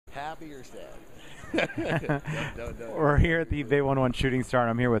happy or sad? Don't. We're here at the Bay 101 Shooting Star, and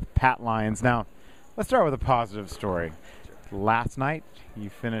I'm here with Pat Lyons. Now, let's start with a positive story. Sure. Last night,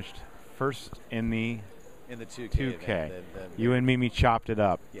 you finished first in the 2K. You and Mimi chopped it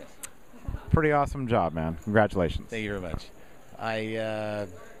up. Yes. Pretty awesome job, man. Congratulations. Thank you very much. I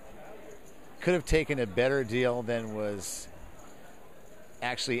could have taken a better deal than was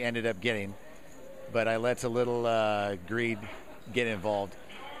actually ended up getting, but I let a little greed get involved.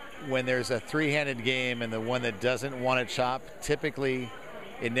 When there's a three-handed game and the one that doesn't want to chop, typically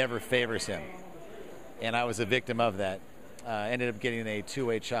it never favors him. And I was a victim of that. Ended up getting a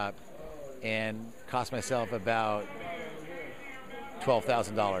two-way chop and cost myself about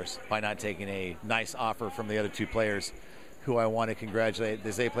 $12,000 by not taking a nice offer from the other two players who I want to congratulate.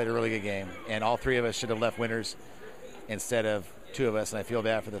 They played a really good game, and all three of us should have left winners instead of two of us, and I feel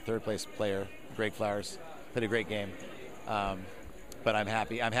bad for the third place player, Greg Flowers. Played a great game. But I'm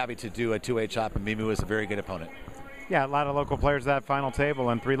happy. I'm happy to do a two-way chop, and Mimu was a very good opponent. Yeah, a lot of local players at that final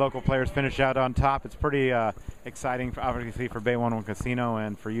table, and three local players finish out on top. It's pretty exciting, obviously, for Bay 101 Casino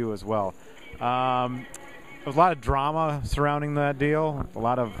and for you as well. There was a lot of drama surrounding that deal, a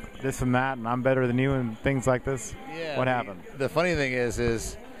lot of this and that, and I'm better than you and things like this. Yeah. What happened? The funny thing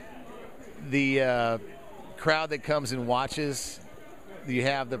is the crowd that comes and watches, you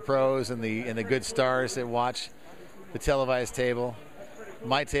have the pros and the good stars that watch the televised table.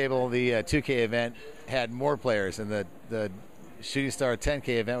 My table, the 2K event, had more players, and the Shooting Star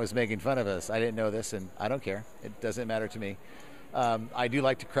 10K event was making fun of us. I didn't know this, and I don't care. It doesn't matter to me. I do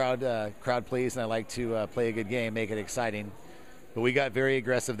like to crowd please, and I like to play a good game, make it exciting. But we got very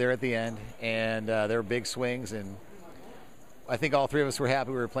aggressive there at the end, and there were big swings, and I think all three of us were happy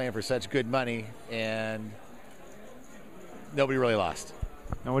we were playing for such good money, and nobody really lost.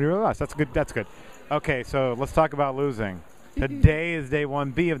 Nobody really lost. That's good. That's good. Okay, so let's talk about losing. Today is day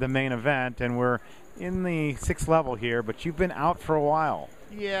 1B of the main event, and we're in the 6th level here, but you've been out for a while.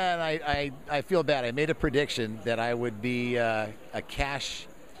 Yeah, and I feel bad. I made a prediction that I would be a cash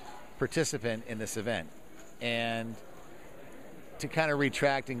participant in this event. And to kind of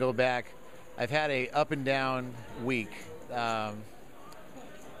retract and go back, I've had a up and down week.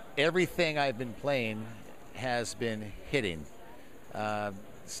 Everything I've been playing has been hitting.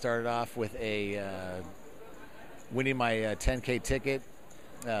 Started off with winning my 10K ticket,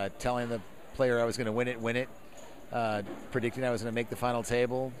 telling the player I was going to win it, predicting I was going to make the final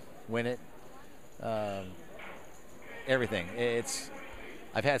table, win it, everything.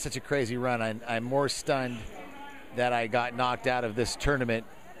 I've had such a crazy run. I'm more stunned that I got knocked out of this tournament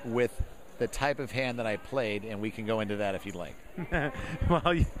with the type of hand that I played, and we can go into that if you'd like.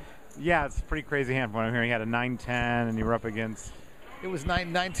 Well, yeah, it's a pretty crazy hand. From what I'm hearing, you had a 9-10, and you were up against... It was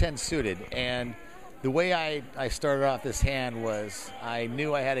 9-10 suited, and the way I started off this hand was I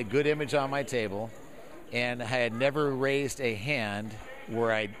knew I had a good image on my table, and I had never raised a hand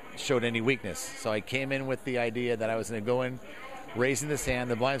where I showed any weakness. So I came in with the idea that I was going to go in raising this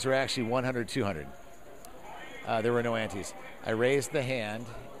hand. The blinds were actually 100, 200. There were no antes. I raised the hand,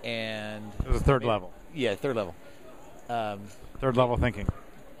 and... It was a third level. Yeah, third level. Third level thinking.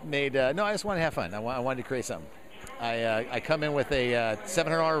 No, I just wanted to have fun. I wanted to create something. I come in with a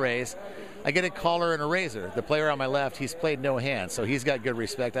 $700 raise. I get a caller and a raiser. The player on my left, he's played no hand, so he's got good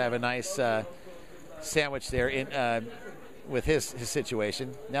respect. I have a nice sandwich there with his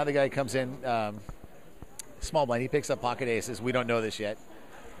situation. Now the guy comes in, small blind. He picks up pocket aces. We don't know this yet.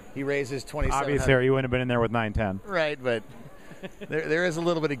 He raises 27. Obviously, you wouldn't have been in there with 9-10. Right, but there is a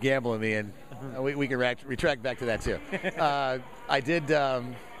little bit of gamble in me, and we can retract back to that too.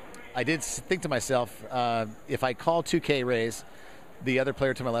 I did think to myself, if I call 2K raise, the other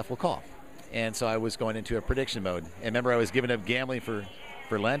player to my left will call. And so I was going into a prediction mode. And remember, I was giving up gambling for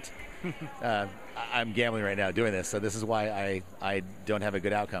Lent. I'm gambling right now doing this, so this is why I don't have a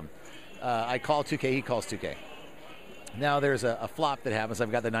good outcome. I call 2K, he calls 2K. Now there's a flop that happens. I've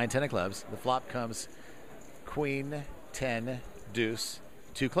got the 9-10 of clubs. The flop comes queen, 10, deuce,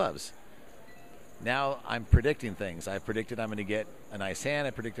 2 clubs. Now I'm predicting things. I predicted I'm going to get a nice hand.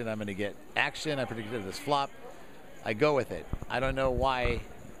 I predicted I'm going to get action. I predicted this flop. I go with it. I don't know why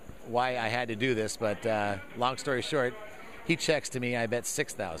I had to do this, but long story short, he checks to me. I bet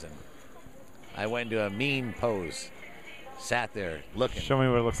 6,000. I went into a mean pose. Sat there looking. Show me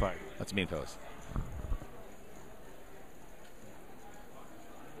what it looks like. That's a mean pose.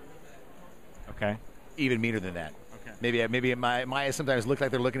 Okay. Even meaner than that. Okay. Maybe my eyes sometimes look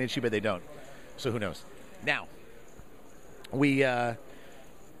like they're looking at you, but they don't. So who knows? Now, we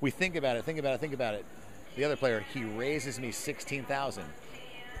think about it. The other player, he raises me 16,000.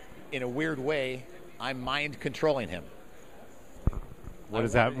 In a weird way, I'm mind controlling him. What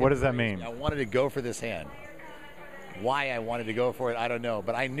does that mean? I wanted to go for this hand. Why I wanted to go for it, I don't know.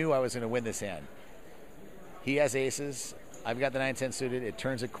 But I knew I was going to win this hand. He has aces. I've got the 9-10 suited. It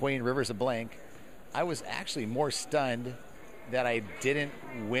turns a queen, river's a blank. I was actually more stunned that I didn't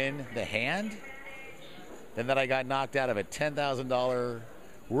win the hand than that I got knocked out of a $10,000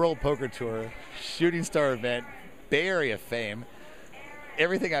 World Poker Tour Shooting Star event, Bay Area fame.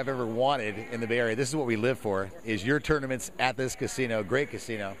 Everything I've ever wanted in the Bay Area, this is what we live for, is your tournaments at this casino. Great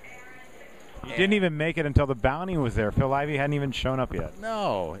casino. You didn't even make it until the bounty was there. Phil Ivey hadn't even shown up yet.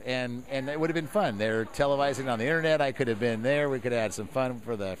 No, and it would have been fun. They're televising on the internet. I could have been there. We could have had some fun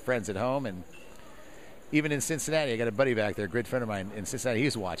for the friends at home. And even in Cincinnati, I got a buddy back there, a good friend of mine in Cincinnati.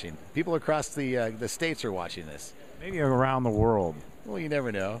 He's watching. People across the states are watching this. Maybe around the world. Well, you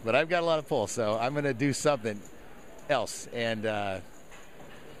never know. But I've got a lot of pull, so I'm going to do something else. And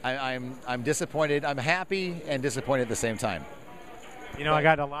I'm disappointed. I'm happy and disappointed at the same time. You know, I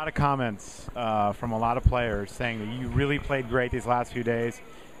got a lot of comments from a lot of players saying that you really played great these last few days.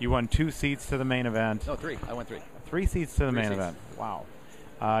 You won 2 seats to the main event. No, 3. I won 3. 3 seats to the main event. Wow.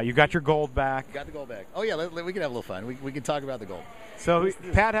 You got your gold back. Got the gold back. Oh, yeah, we can have a little fun. We can talk about the gold. So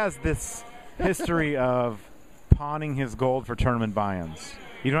Pat has this history of pawning his gold for tournament buy-ins.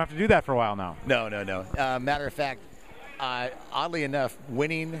 You don't have to do that for a while now. No. Matter of fact, oddly enough,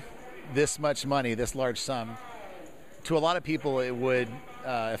 winning this much money, this large sum, to a lot of people it would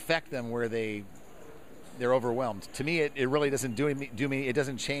affect them where they're overwhelmed. To me, it really doesn't do me. It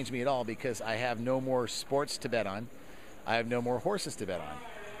doesn't change me at all because I have no more sports to bet on. I have no more horses to bet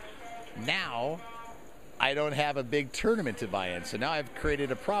on. Now, I don't have a big tournament to buy in, so now I've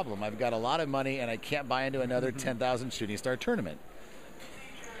created a problem. I've got a lot of money, and I can't buy into another 10,000 Shooting Star tournament.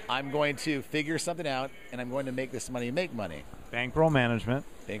 I'm going to figure something out, and I'm going to make this money make money. Bankroll management,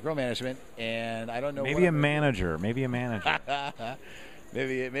 and I don't know. Maybe a manager. Maybe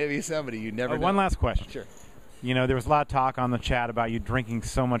somebody you never know. One last question. Sure. You know, there was a lot of talk on the chat about you drinking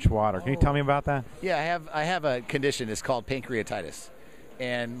so much water. Can you tell me about that? Yeah, I have a condition. It's called pancreatitis,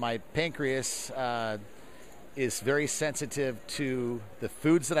 and my pancreas is very sensitive to the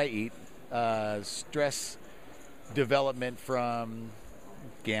foods that I eat, stress development from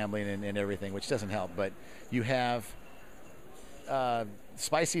gambling and everything, which doesn't help. But you have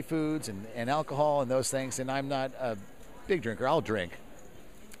spicy foods and alcohol and those things, and I'm not a big drinker. I'll drink,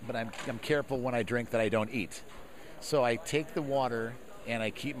 but I'm careful when I drink that I don't eat. So I take the water and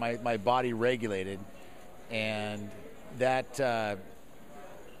I keep my body regulated, and that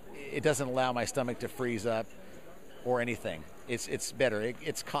it doesn't allow my stomach to freeze up or anything. It's better.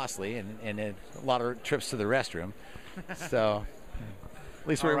 It's costly and a lot of trips to the restroom. So at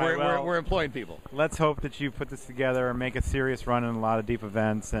least we're employing people. Let's hope that you put this together and make a serious run in a lot of deep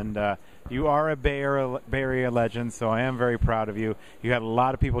events. And you are a Bay Area legend, so I am very proud of you. You had a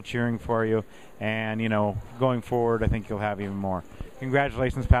lot of people cheering for you. And, you know, going forward, I think you'll have even more.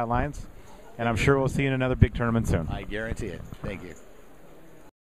 Congratulations, Pat Lyons. And I'm sure we'll see you in another big tournament soon. I guarantee it. Thank you.